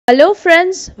Hello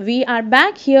friends, we are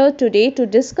back here today to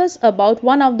discuss about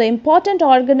one of the important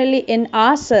organelle in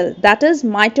our cell, that is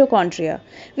mitochondria.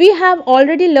 We have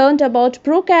already learned about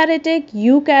prokaryotic,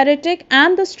 eukaryotic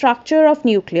and the structure of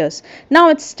nucleus. Now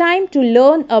it's time to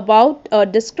learn about a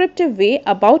descriptive way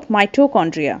about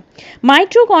mitochondria.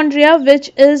 Mitochondria,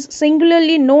 which is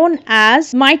singularly known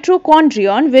as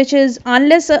mitochondrion, which is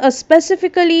unless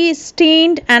specifically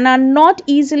stained and are not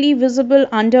easily visible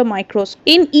under microscope.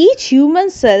 In each human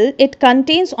cell, it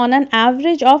contains on an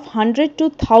average of 100 to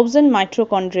 1000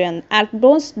 mitochondria, at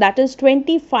most that is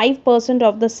 25%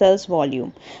 of the cell's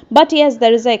volume. But yes,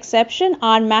 there is an exception.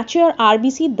 Our mature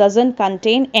RBC doesn't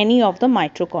contain any of the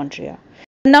mitochondria.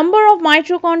 The number of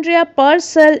mitochondria per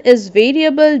cell is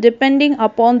variable depending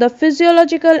upon the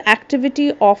physiological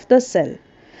activity of the cell.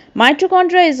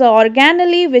 Mitochondria is an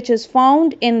organelle which is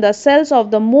found in the cells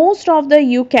of the most of the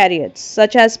eukaryotes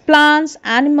such as plants,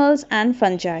 animals and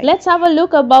fungi. Let's have a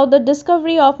look about the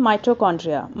discovery of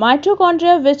mitochondria.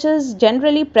 Mitochondria, which is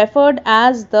generally preferred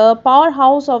as the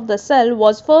powerhouse of the cell,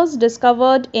 was first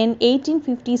discovered in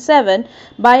 1857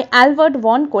 by Albert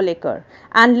von Kollikar,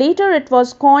 and later it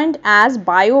was coined as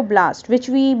bioblast, which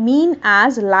we mean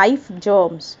as life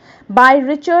germs, by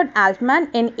Richard Altman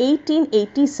in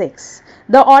 1886.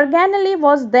 The organelle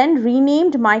was then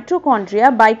renamed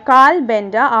mitochondria by Carl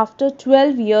Benda after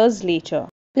 12 years later.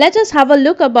 Let us have a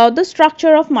look about the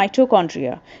structure of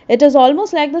mitochondria. It is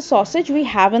almost like the sausage we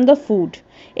have in the food.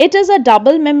 It is a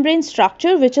double membrane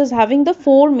structure which is having the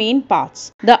four main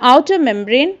parts: the outer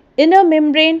membrane, inner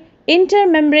membrane,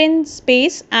 intermembrane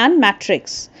space and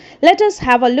matrix. Let us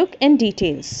have a look in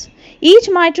details. Each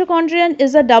mitochondrion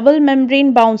is a double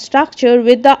membrane bound structure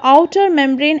with the outer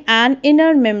membrane and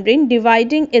inner membrane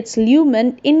dividing its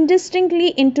lumen indistinctly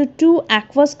into two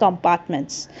aqueous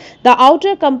compartments, the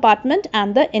outer compartment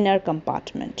and the inner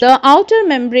compartment. The outer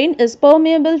membrane is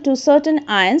permeable to certain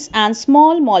ions and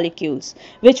small molecules,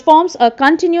 which forms a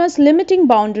continuous limiting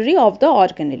boundary of the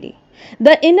organelle.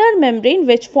 The inner membrane,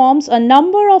 which forms a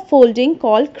number of folding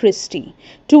called cristae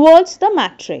towards the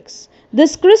matrix.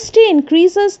 This cristae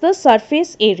increases the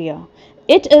surface area.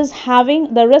 It is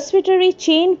having the respiratory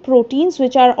chain proteins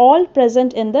which are all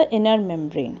present in the inner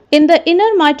membrane. In the inner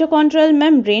mitochondrial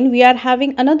membrane, we are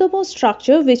having another more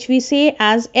structure which we say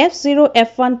as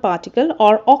F0F1 particle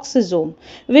or oxysome,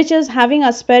 which is having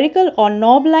a spherical or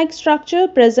knob-like structure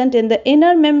present in the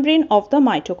inner membrane of the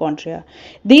mitochondria.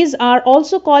 These are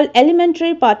also called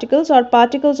elementary particles or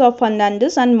particles of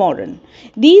Fernandez and Morin.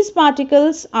 These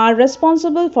particles are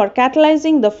responsible for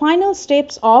catalyzing the final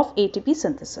steps of ATP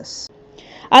synthesis.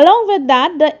 Along with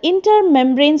that, the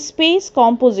intermembrane space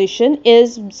composition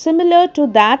is similar to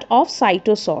that of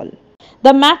cytosol.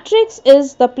 The matrix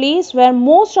is the place where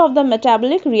most of the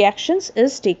metabolic reactions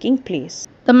is taking place.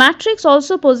 The matrix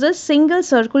also possesses single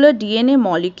circular DNA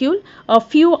molecule, a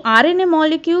few RNA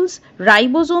molecules,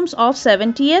 ribosomes of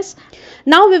 70S.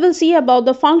 Now we will see about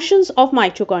the functions of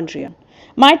mitochondria.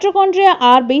 Mitochondria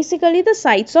are basically the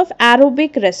sites of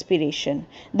aerobic respiration.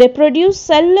 They produce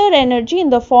cellular energy in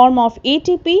the form of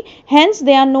ATP, hence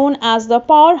they are known as the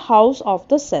powerhouse of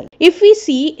the cell. If we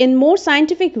see in more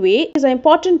scientific way, it is an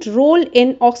important role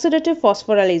in oxidative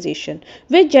phosphorylation,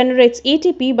 which generates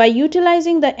ATP by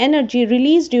utilizing the energy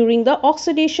released during the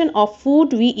oxidation of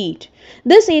food we eat.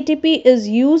 This ATP is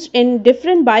used in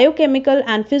different biochemical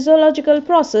and physiological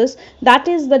processes, that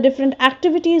is the different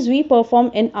activities we perform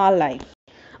in our life.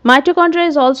 Mitochondria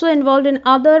is also involved in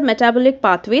other metabolic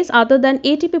pathways other than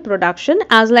ATP production,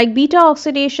 as like beta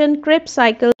oxidation, Krebs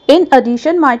cycle. In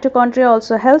addition, mitochondria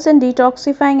also helps in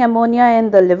detoxifying ammonia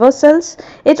in the liver cells.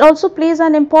 It also plays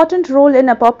an important role in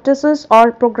apoptosis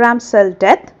or programmed cell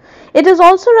death. It is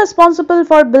also responsible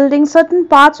for building certain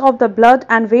parts of the blood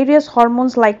and various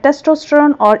hormones like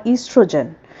testosterone or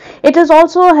estrogen. It is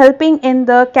also helping in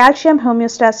the calcium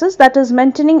homeostasis, that is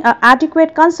maintaining an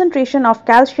adequate concentration of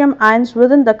calcium ions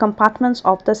within the compartments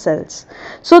of the cells.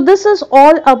 So this is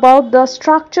all about the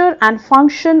structure and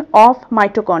function of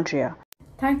mitochondria.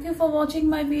 Thank you for watching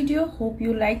my video. Hope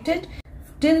you liked it.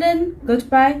 Till then,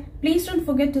 goodbye. Please don't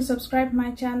forget to subscribe my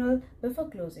channel before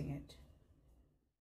closing it.